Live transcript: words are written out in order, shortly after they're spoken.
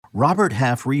Robert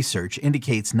Half research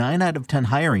indicates 9 out of 10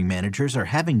 hiring managers are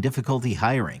having difficulty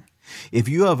hiring. If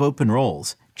you have open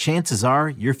roles, chances are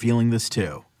you're feeling this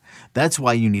too. That's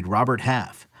why you need Robert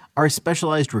Half. Our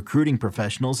specialized recruiting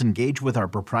professionals engage with our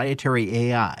proprietary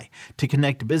AI to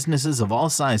connect businesses of all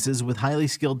sizes with highly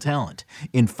skilled talent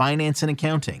in finance and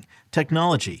accounting,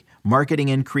 technology, marketing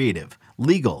and creative,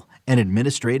 legal, and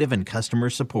administrative and customer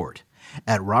support.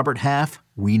 At Robert Half,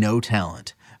 we know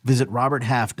talent. Visit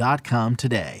roberthalf.com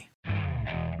today.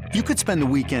 You could spend the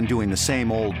weekend doing the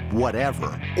same old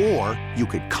whatever, or you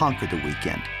could conquer the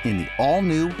weekend in the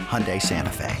all-new Hyundai Santa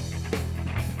Fe.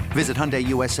 Visit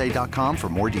HyundaiUSA.com for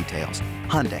more details.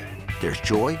 Hyundai, there's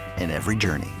joy in every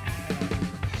journey.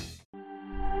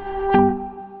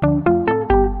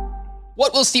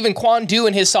 What will Stephen Kwan do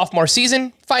in his sophomore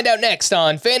season? Find out next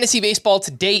on Fantasy Baseball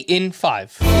Today in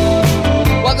 5.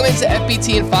 Welcome into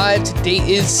FBT in 5. Today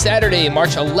is Saturday,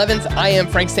 March 11th. I am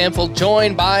Frank Stanfield,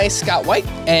 joined by Scott White.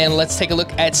 And let's take a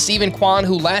look at Stephen Kwan,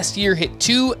 who last year hit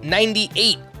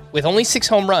 .298 with only 6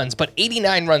 home runs, but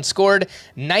 89 runs scored,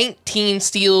 19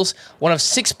 steals, one of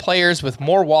 6 players with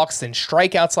more walks than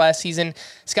strikeouts last season.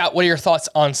 Scott, what are your thoughts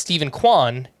on Stephen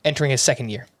Kwan entering his second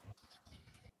year?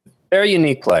 Very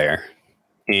unique player,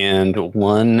 and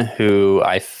one who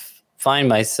I find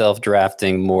myself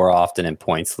drafting more often in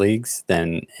points leagues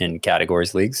than in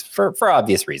categories leagues for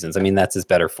obvious reasons. I mean, that's his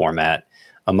better format.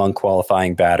 Among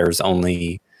qualifying batters,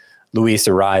 only Luis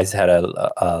Ariz had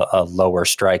a lower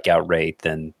strikeout rate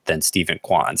than Stephen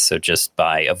Kwan. So just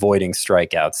by avoiding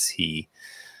strikeouts, he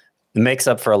makes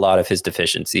up for a lot of his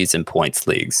deficiencies in points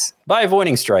leagues. By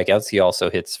avoiding strikeouts, he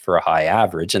also hits for a high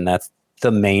average, and that's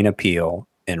the main appeal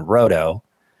in Roto.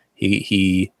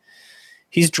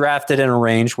 He's drafted in a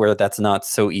range where that's not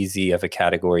so easy of a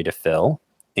category to fill.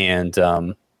 And,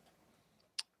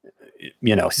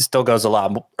 he still goes a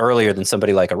lot earlier than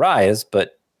somebody like Arias,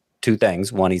 but 2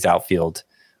 things. One, he's outfield,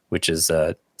 which is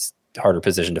a harder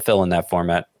position to fill in that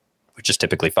format, which is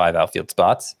typically 5 outfield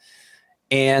spots.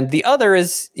 And the other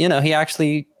is, he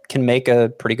actually can make a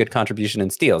pretty good contribution in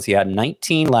steals. He had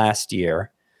 19 last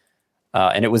year,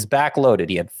 and it was backloaded.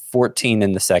 He had 14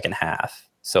 in the second half.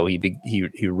 So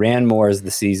he ran more as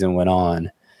the season went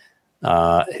on.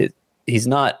 He's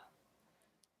not,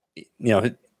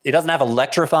 he doesn't have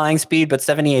electrifying speed, but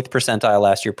 78th percentile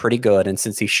last year, pretty good. And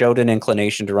since he showed an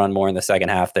inclination to run more in the second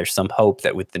half, there's some hope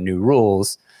that with the new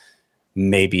rules,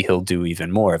 maybe he'll do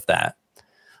even more of that.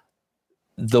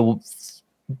 The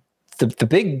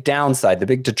big downside, the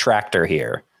big detractor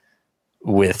here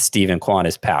with Stephen Kwan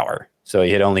is power. So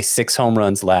he had only 6 home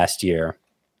runs last year.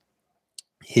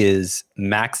 His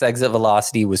max exit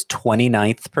velocity was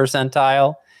 29th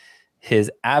percentile.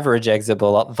 His average exit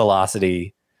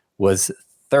velocity was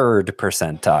 3rd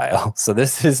percentile. So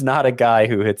this is not a guy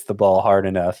who hits the ball hard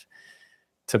enough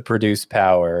to produce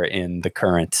power in the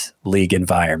current league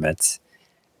environment.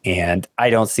 And I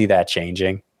don't see that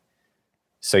changing.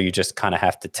 So you just kind of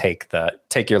have to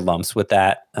take your lumps with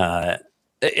that.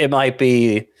 It might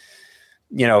be,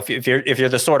 if you're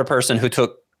the sort of person who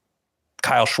took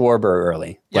Kyle Schwarber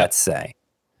early, let's say,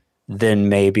 then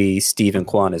maybe Stephen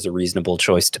Kwan is a reasonable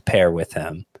choice to pair with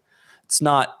him. It's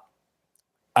not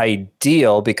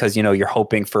ideal because, you're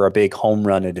hoping for a big home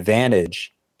run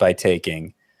advantage by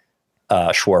taking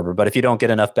Schwarber. But if you don't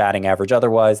get enough batting average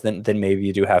otherwise, then maybe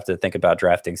you do have to think about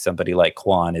drafting somebody like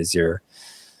Kwan as your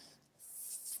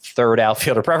 3rd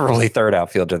outfielder, preferably 3rd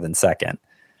outfielder than 2nd.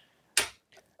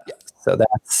 So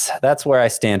that's where I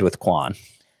stand with Kwan.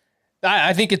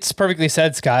 I think it's perfectly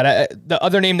said, Scott. The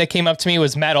other name that came up to me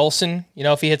was Matt Olson.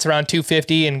 If he hits around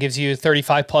 250 and gives you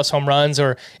 35 plus home runs,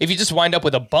 or if you just wind up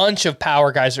with a bunch of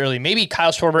power guys early, maybe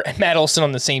Kyle Schwarber and Matt Olson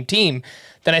on the same team,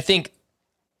 then I think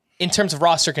in terms of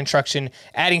roster construction,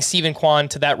 adding Stephen Kwan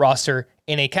to that roster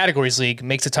in a categories league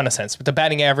makes a ton of sense. With the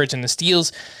batting average and the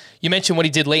steals, you mentioned what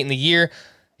he did late in the year.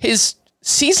 His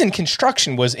season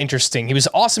construction was interesting. He was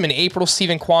awesome in April,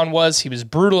 Stephen Kwan was. He was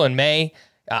brutal in May.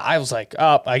 I was like,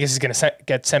 I guess he's going to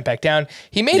get sent back down.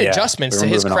 He made adjustments to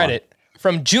his credit.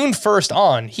 From June 1st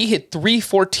on, he hit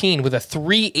 .314 with a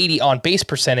 .380 on base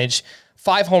percentage,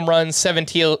 5 home runs, 7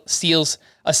 steals,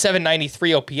 a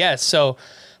 .793 OPS. So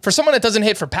for someone that doesn't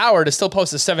hit for power to still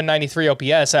post a .793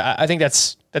 OPS, I think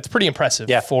that's pretty impressive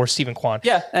for Stephen Kwan.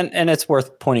 Yeah, and it's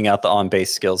worth pointing out the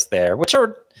on-base skills there, which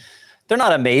they're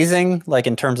not amazing, like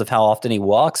in terms of how often he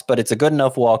walks, but it's a good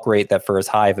enough walk rate that for as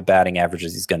high of a batting average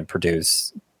as he's going to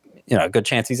produce, a good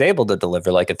chance he's able to deliver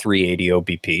like a .380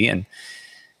 OBP. And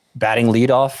batting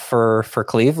leadoff for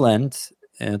Cleveland,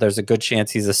 there's a good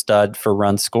chance he's a stud for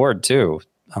runs scored too,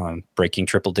 breaking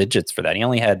triple digits for that. He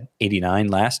only had 89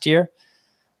 last year,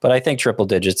 But I think triple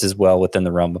digits is well within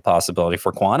the realm of possibility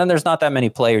for Kwan, and there's not that many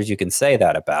players you can say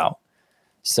that about.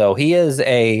 So he is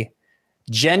a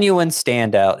genuine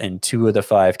standout in 2 of the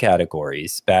 5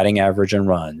 categories, batting average and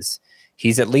runs.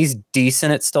 He's at least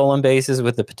decent at stolen bases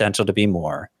with the potential to be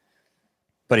more,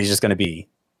 but he's just going to be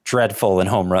dreadful in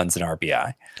home runs and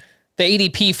RBI. The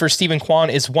ADP for Steven Kwan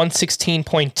is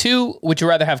 116.2. Would you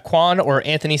rather have Kwan or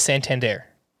Anthony Santander?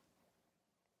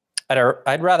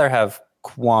 I'd rather have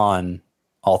Kwan,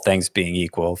 all things being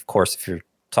equal. Of course, if you're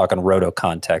talking roto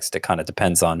context, it kind of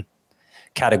depends on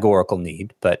categorical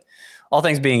need, but all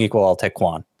things being equal, I'll take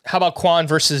Kwan. How about Kwan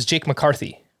versus Jake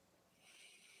McCarthy?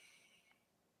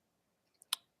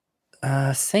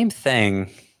 Same thing,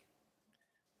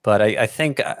 but I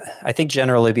think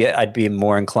generally I'd be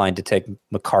more inclined to take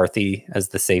McCarthy as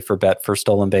the safer bet for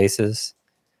stolen bases.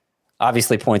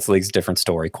 Obviously, points league's a different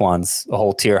story. Kwan's a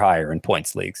whole tier higher in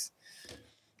points leagues.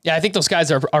 Yeah, I think those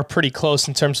guys are pretty close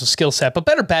in terms of skill set, but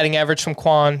better batting average from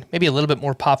Kwan, maybe a little bit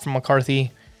more pop from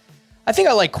McCarthy. I think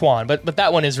I like Kwan, but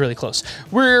that one is really close.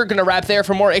 We're going to wrap there.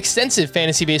 For more extensive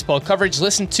fantasy baseball coverage,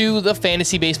 listen to the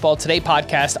Fantasy Baseball Today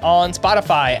podcast on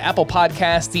Spotify, Apple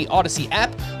Podcasts, the Odyssey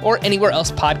app, or anywhere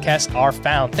else podcasts are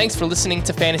found. Thanks for listening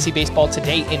to Fantasy Baseball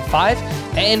Today in 5,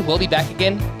 and we'll be back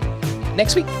again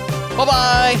next week.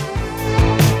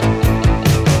 Bye-bye.